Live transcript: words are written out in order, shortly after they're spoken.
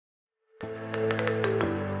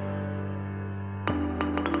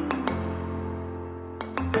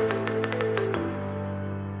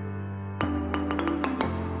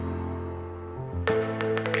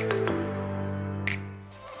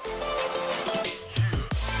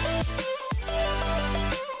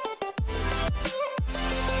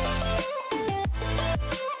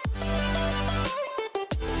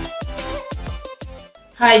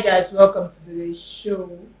Hi guys, welcome to today's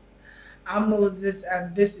show. I'm Moses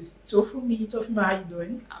and this is Tofumi. Tofumi, how you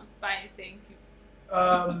doing? I'm fine, thank you.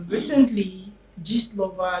 Recently, Gist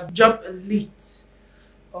Lover dropped a list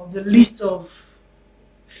of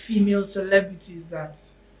female celebrities that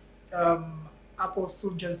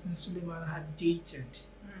Apostle Johnson Suleiman had dated.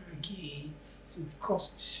 Okay, so it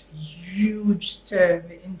caused huge stir in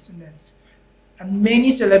the internet, and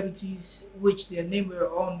many celebrities, which their name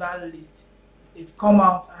were on that list, they've come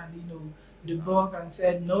out and debunked and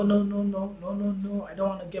said no, no, no, no, no, no, no. I don't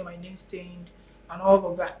want to get my name stained and all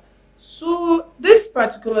of that. So this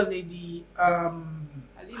particular lady,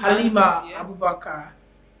 Halima Yeah. Abubakar,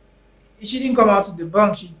 she didn't come out to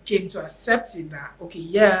debunk. She came to accept it that okay,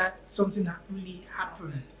 yeah, something had really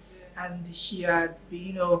happened, and she has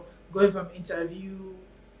been, going from interview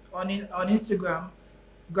on Instagram,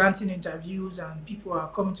 granting interviews, and people are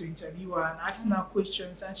coming to interview her and asking her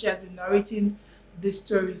questions, and she has been narrating these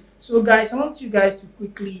stories. So guys, I want you guys to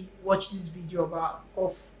quickly watch this video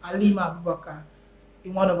of Halima Abubakar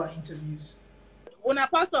in one of her interviews. When a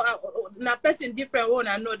pastor, na person different one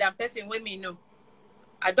I know than person when me know.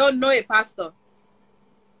 I don't know a pastor.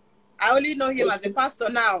 I only know him as a pastor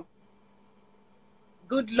now.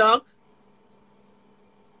 Good luck.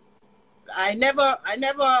 I never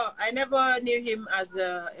knew him as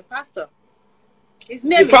a pastor. His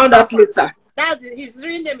name You is found out Papa. later. That's his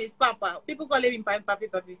real name is Papa. People call him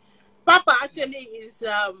Papi. Papa actually is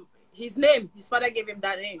his name. His father gave him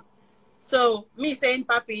that name. So me saying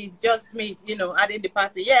Papi is just me, adding the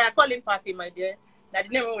Papi. Yeah, I call him Papi, my dear. Now the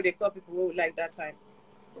name what they call people like that time.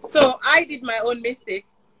 So I did my own mistake,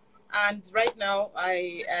 and right now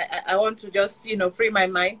I want to just free my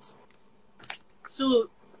mind to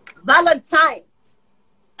Valentine.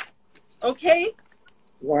 Okay.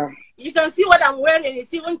 Wow. You can see what I'm wearing.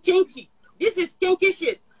 It's even kinky. This is kinky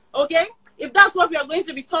shit. Okay? If that's what we are going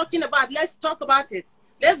to be talking about, let's talk about it.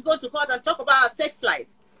 Let's go to court and talk about our sex life.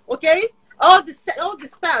 Okay? All the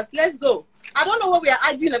stars, let's go. I don't know what we are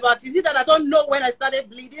arguing about. Is it that I don't know when I started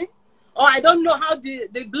bleeding? Or I don't know how the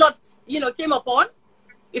blood, came upon?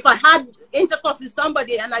 If I had intercourse with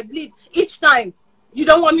somebody and I bleed each time, you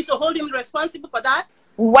don't want me to hold him responsible for that?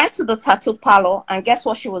 We went to the tattoo parlor, and guess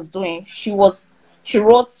what she was doing? She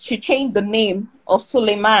changed the name of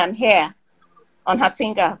Suleiman here on her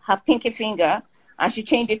finger, her pinky finger, and she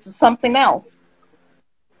changed it to something else.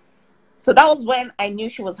 So that was when I knew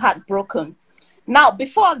she was heartbroken. Now,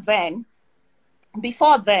 before then,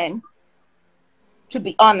 to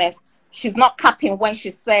be honest, she's not capping when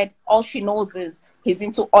she said all she knows is he's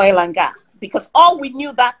into oil and gas. Because all we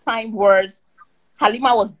knew that time was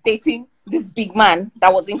Halima was dating this big man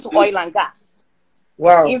that was into oil and gas.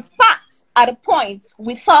 Wow. In fact, at a point,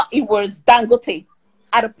 we thought it was Dangote.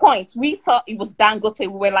 At a point, we thought it was Dangote. We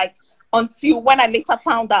were like, until when I later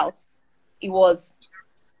found out it was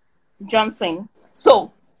Johnson.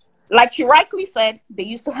 So, like she rightly said, they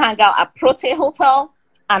used to hang out at Prote Hotel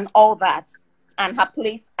and all that, and her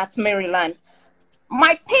place at Maryland.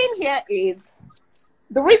 My pain here is,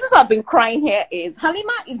 the reasons I've been crying here is,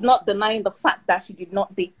 Halima is not denying the fact that she did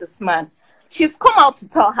not date this man. She's come out to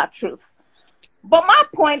tell her truth. But my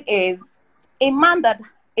point is, a man that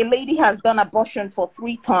a lady has done abortion for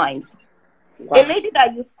 3 times, wow. A lady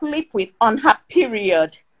that you sleep with on her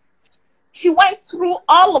period, she went through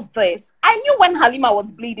all of this. I knew when Halima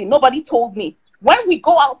was bleeding. Nobody told me. When we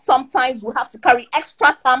go out, sometimes we have to carry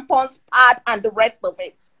extra tampons, pad, and the rest of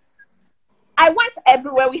it. I went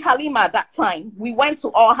everywhere with Halima at that time. We went to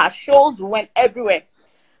all her shows. We went everywhere.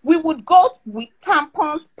 We would go with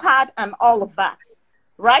tampons, pad, and all of that.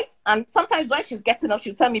 Right? And sometimes when she's getting up,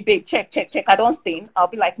 she'll tell me, babe, check. I don't stain. I'll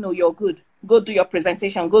be like, no, you're good. Go do your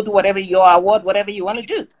presentation. Go do whatever your award, whatever you want to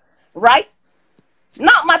do. Right?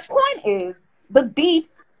 Now, my point is, the deed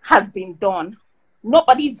has been done.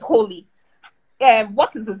 Nobody's holy.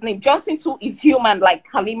 What is his name? Johnson too is human, like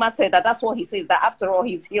Halima said. That's what he says, that after all,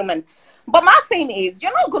 he's human. But my thing is,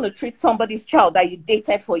 you're not going to treat somebody's child that you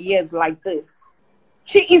dated for years like this.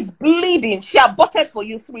 She is bleeding. She aborted for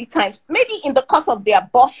you 3 times. Maybe in the course of the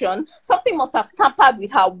abortion, something must have tampered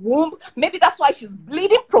with her womb. Maybe that's why she's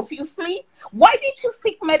bleeding profusely. Why did you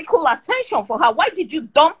seek medical attention for her? Why did you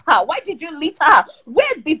dump her? Why did you litter her?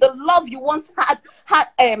 Where did the love you once had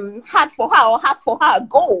for her or had for her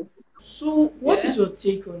go? So what is your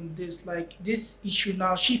take on this? Like this issue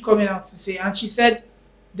now, she coming out to say, and she said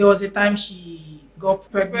there was a time she got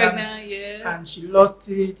pregnant Yes. and she lost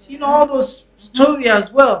it. All those stories as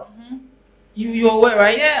well. You're aware,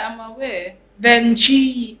 right? Yeah, I'm aware. Then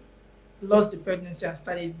she lost the pregnancy and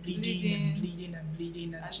started bleeding and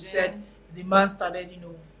bleeding, and she said the man started,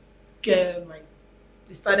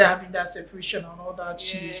 they started having that separation and all that.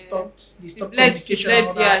 They Yes. stopped She bled, communication and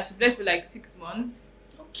all yeah, that. she bled for like 6 months.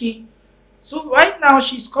 Okay. So right now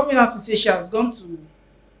she's coming out to say she has gone to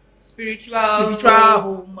Spiritual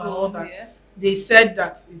home and all that. Yeah. They said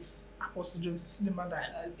that it's Apostle Joseph Suleiman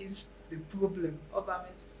that Yes. is the problem Of her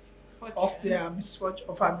misfortune. of their misfortune,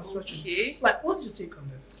 of her misfortune. Okay. So, like, what's your take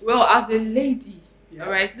on this? Well, as a lady, Yeah.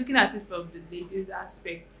 all right, looking at it from the lady's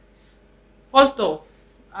aspect, first off,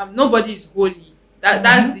 nobody is holy.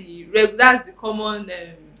 That's the common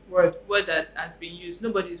word that has been used.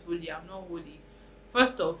 Nobody is holy. I'm not holy.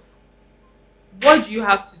 First off, what do you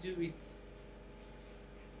have to do with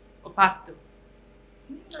a pastor,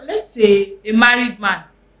 Let's say, a married man?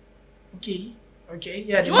 okay,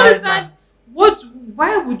 yeah. Do the you married understand? man.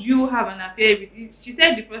 Why would you have an affair with it? She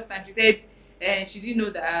said the first time, she said she didn't know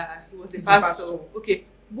that he was a He's a pastor. pastor. Okay,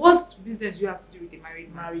 what business do you have to do with a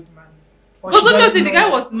married man? Married man. Because obviously the guy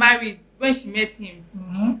was married when she met him,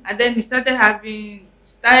 and then he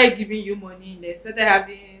started giving you money, then started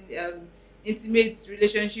having intimate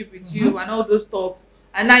relationship with you and all those stuff,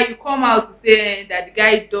 and now you come out to say that the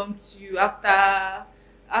guy dumped you after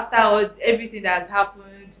everything that has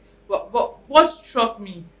happened. But what struck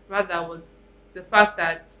me rather was the fact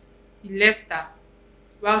that he left her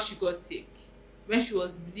while she got sick, when she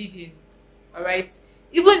was bleeding. All right,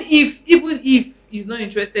 even if he's not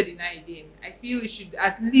interested in her again, I feel he should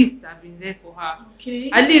at least have been there for her. Okay.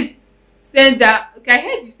 At least send her. Okay, I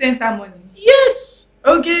heard you sent her money. Yes.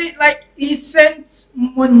 Okay. Like, he sent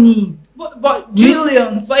money, But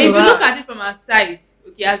millions. But to if you her. look at it from her side,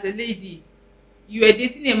 okay, as a lady, you were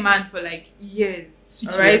dating a man for like years,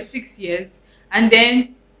 6 all right, years. 6 years, and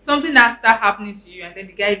then something has start happening to you, and then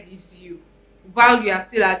the guy leaves you while you are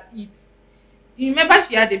still at it. You remember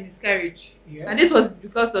she had a miscarriage, Yeah. and this was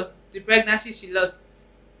because of the pregnancy she lost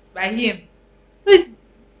by him. So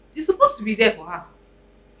it's supposed to be there for her.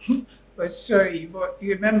 But sorry, but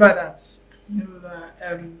you remember that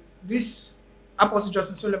that this Apostle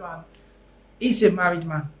Justin Suleiman is a married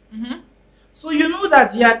man. Mm-hmm. So you know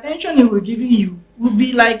that the attention he will giving you will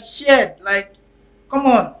be like shared. Like, come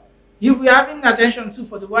on, he'll be having attention too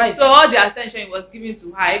for the wife. So all the attention he was giving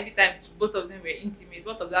to her every time both of them were intimate.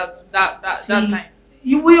 What of that See, time?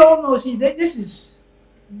 we all know. See, this is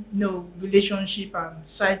relationship and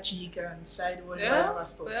side chick and side whatever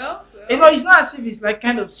stuff. Well. It's not as if it's like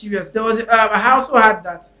kind of serious. There was I also had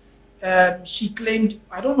that she claimed,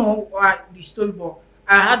 I don't know why the story, but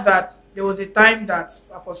I had that there was a time that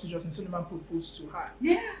Apostle Justin Suleiman proposed to her.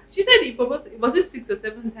 Yeah, she said he proposed. Was it 6 or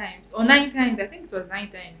 7 times or 9 times? I think it was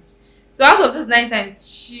 9 times. So out of those 9 times,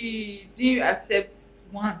 she didn't accept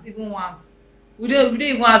even once. We don't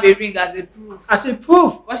even have a ring as a proof. As a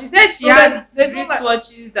proof. But she said she So has there's no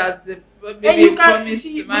wristwatches as maybe you a can- promise see,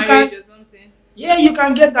 to you marriage can- or something. Yeah, you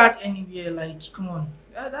can get that anywhere. Like, come on.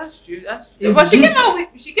 Yeah, that's true. That's true. It's But she came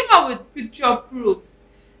gifts. out with picture proofs.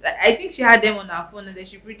 Like, I think she had them on her phone and then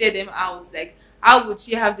she printed them out. Like, how would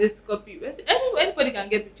she have this copy? Anybody can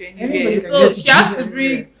get picture Anybody anywhere. can So get she has pictures to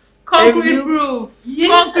bring anywhere. concrete real- proof. Yes.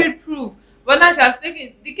 Concrete proof. But now she has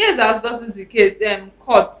taken the case has gotten the case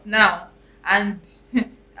court now, and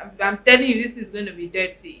I'm telling you, this is going to be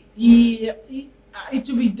dirty. It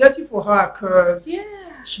will be dirty for her because Yeah.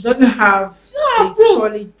 she doesn't have She don't have a proof.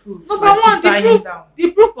 solid proof. Number like, one, to tie him down.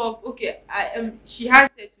 the proof of she has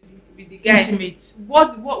sex with the guy. Intimate.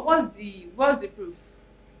 What's the proof?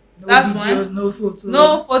 No That's videos, one. no photos.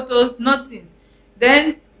 No photos, nothing.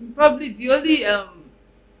 Then probably the only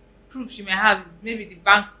proof she may have is maybe the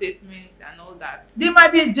bank statements and all that. They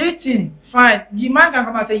might be dating. Fine. The man can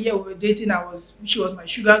come and say, yeah, we were dating. She was my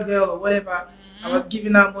sugar girl or whatever. I was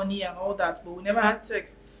giving her money and all that, but we never had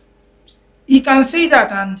sex. He can say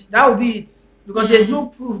that and that will be it. Because there's no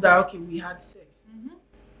proof that, okay, we had sex.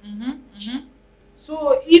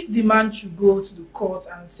 So if the man should go to the court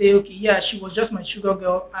and say, okay, yeah, she was just my sugar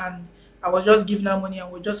girl and I was just giving her money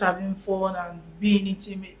and we're just having fun and being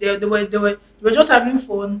intimate. They were just having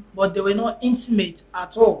fun, but they were not intimate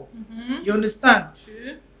at all. You understand?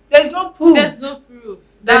 True. There's no proof. There's no proof.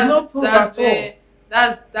 There's no proof at all.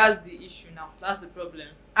 That's the issue now. That's the problem.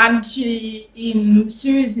 And she, in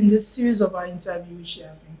this series of her interviews, she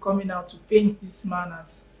has been coming out to paint this man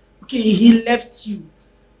as, okay, he left you.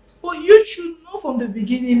 But you should know from the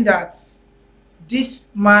beginning that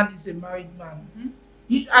this man is a married man.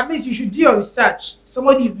 At least you should do your research.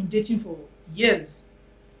 Somebody you've been dating for years.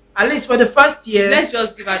 At least for the first year. Let's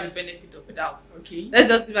just give her the benefit of the doubt. Okay. Let's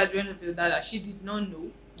just give her the benefit of the doubt that she did not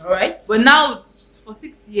know. All right. But now, for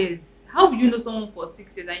 6 years, how will you know someone for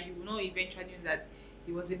 6 years and you will know eventually that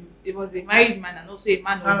he was a married man and also a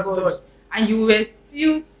man of God. And you were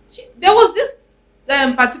still... There was this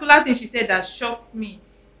the particular thing she said that shocked me,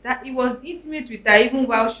 that he was intimate with her even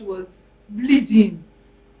while she was bleeding.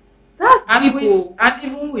 That's And people. and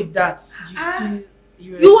even with that, you still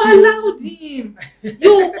You allowed him.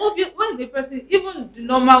 You obvious when the person, even the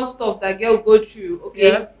normal stuff that girl go through,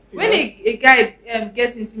 okay. Yeah, When a guy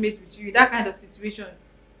gets intimate with you, that kind of situation,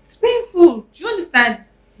 it's painful. Do you understand?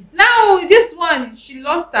 Now this one, she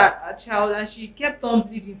lost her child and she kept on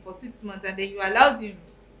bleeding for 6 months, and then you allowed him.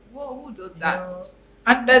 Whoa, who does that?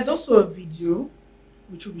 And there's also a video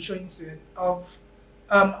which will be showing soon of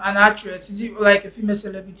an actress, is it like a female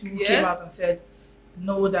celebrity who came out and said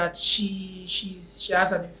no, that she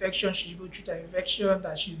has an infection, she should go treat her infection,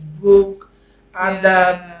 that she's broke, and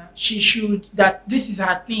she should, that this is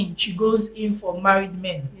her thing, she goes in for married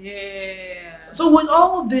men. Yeah. So with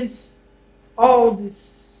all this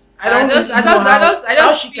I don't know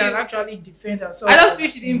how she can actually defend herself. I just feel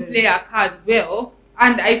she didn't play her card well,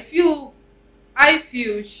 and I feel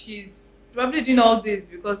she's probably doing all this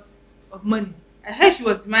because of money. I heard she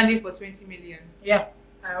was demanding for 20 million. Yeah,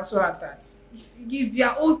 I also heard that. If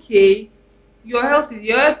you're okay, your health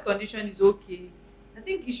condition is okay, I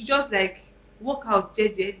think you should just like work out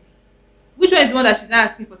JJ. Which one is the one that she's not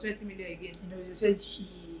asking for 20 million again? You know, they said she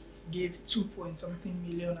gave 2 point something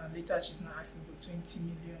million, and later she's not asking for 20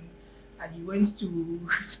 million. And you went to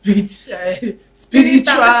spiritual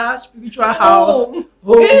house, home,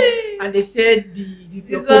 and they said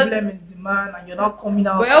your problem is the man, and you're not coming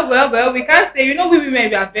out. Well, we can't say, we women,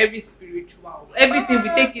 we are very spiritual. Everything we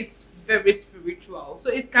take it's very spiritual,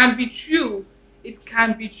 so it can be true.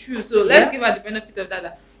 So let's give her the benefit of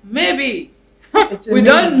that. Maybe we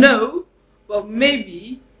don't know, but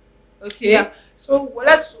maybe. Okay. Yeah. So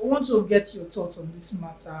want to get your thoughts on this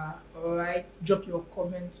matter. All right, drop your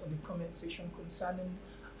comments on the comment section concerning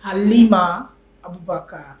Halima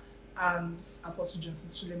Abubakar and Apostle Johnson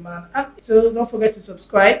Suleiman. And so don't forget to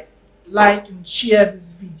subscribe, like, and share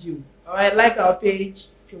this video. All right, like our page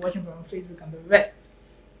if you're watching from Facebook and the rest.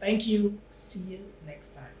 Thank you. See you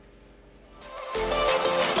next time.